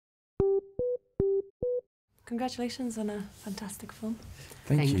congratulations on a fantastic film.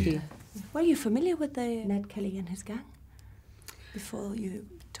 Thank you. Were you familiar with Ned Kelly and his gang before you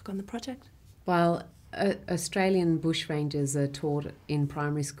took on the project? Well, Australian bushrangers are taught in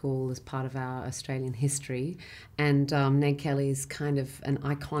primary school as part of our Australian history, and Ned Kelly is kind of an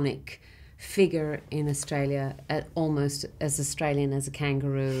iconic figure in Australia, almost as Australian as a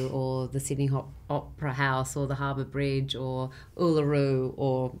kangaroo or the Sydney Opera House or the Harbour Bridge or Uluru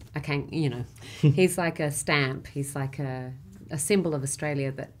or he's like a stamp. He's like a symbol of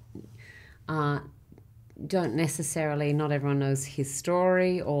Australia that don't necessarily, not everyone knows his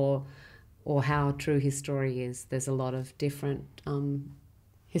story or how true his story is. There's a lot of different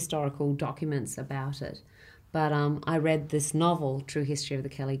historical documents about it. But I read this novel, True History of the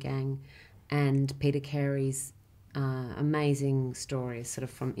Kelly Gang, and Peter Carey's amazing stories sort of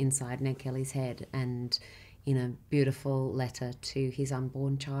from inside Ned Kelly's head, and in a beautiful letter to his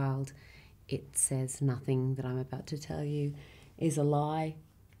unborn child, it says nothing that I'm about to tell you is a lie.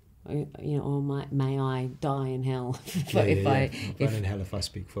 Or may I die in hell burn in hell if I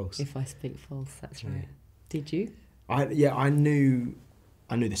speak false. If I speak false, that's right. Did you? I knew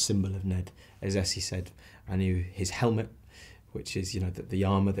the symbol of Ned, as Essie said. I knew his helmet, which is the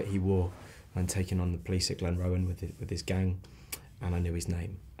armour that he wore when taking on the police at Glenrowan with his gang, and I knew his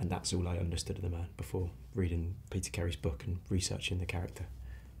name, and that's all I understood of the man before reading Peter Carey's book and researching the character.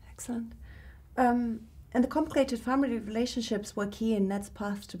 Excellent. And the complicated family relationships were key in Ned's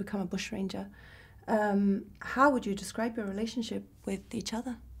path to become a bushranger. How would you describe your relationship with each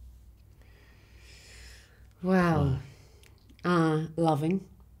other? Wow. Loving.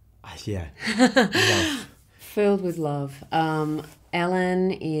 Yeah. Love. Filled with love.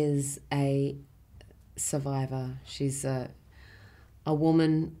 Ellen is a survivor. She's a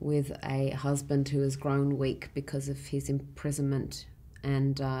woman with a husband who has grown weak because of his imprisonment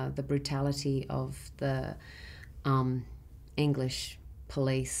and the brutality of the English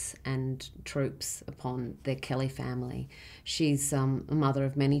police and troops upon the Kelly family. She's a mother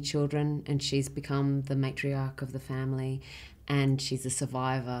of many children, and she's become the matriarch of the family, and she's a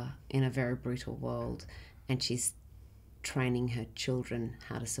survivor in a very brutal world, and she's training her children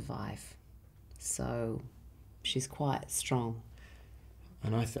how to survive. So she's quite strong.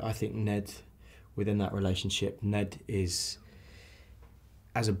 And I think Ned, within that relationship, Ned is,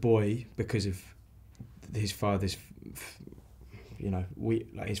 as a boy, because of his father's,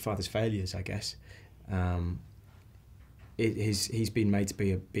 his father's failures, I guess, he's been made to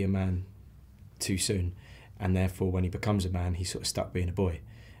be a man too soon, and therefore when he becomes a man, he's sort of stuck being a boy,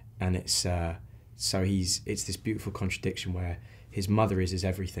 and it's this beautiful contradiction where his mother is his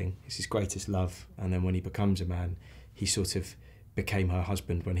everything, it's his greatest love, and then when he becomes a man, he sort of became her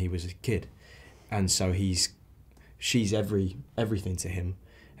husband when he was a kid, and so she's everything to him,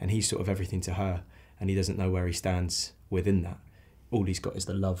 and he's sort of everything to her, and he doesn't know where he stands within that. All he's got is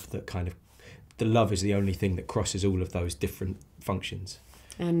the love the love is the only thing that crosses all of those different functions.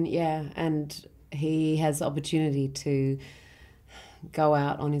 And he has opportunity to go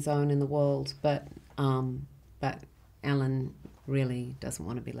out on his own in the world, but Ellen really doesn't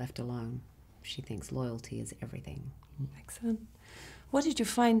want to be left alone. She thinks loyalty is everything. Excellent. What did you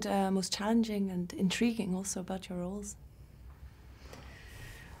find most challenging and intriguing also about your roles?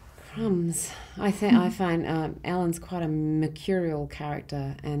 Crumbs. I find Ellen's quite a mercurial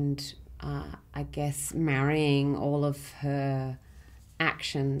character, and I guess marrying all of her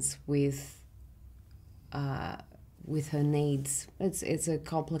actions with her needs. It's a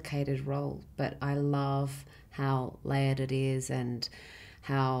complicated role, but I love how layered it is and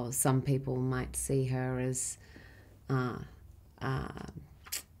how some people might see her as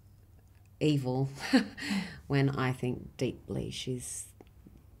evil when I think deeply she's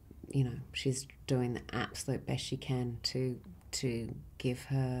doing the absolute best she can to give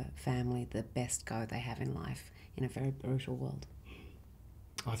her family the best go they have in life in a very brutal world.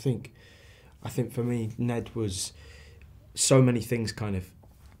 I think for me, Ned was so many things kind of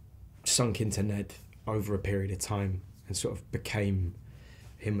sunk into Ned over a period of time and sort of became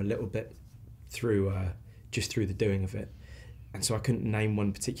him a little bit through the doing of it. And so I couldn't name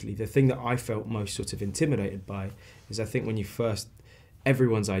one particularly. The thing that I felt most sort of intimidated by is I think when you first,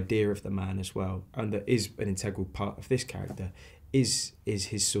 everyone's idea of the man as well, and that is an integral part of this character, is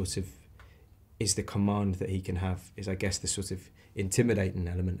his sort of, is the command that he can have, is I guess the sort of intimidating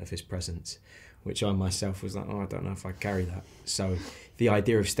element of his presence, which I myself was like, I don't know if I carry that. So the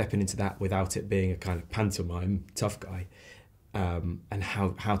idea of stepping into that without it being a kind of pantomime tough guy, and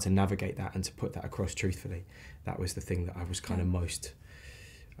how to navigate that and to put that across truthfully, that was the thing that I was kind of most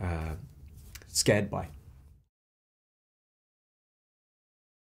scared by.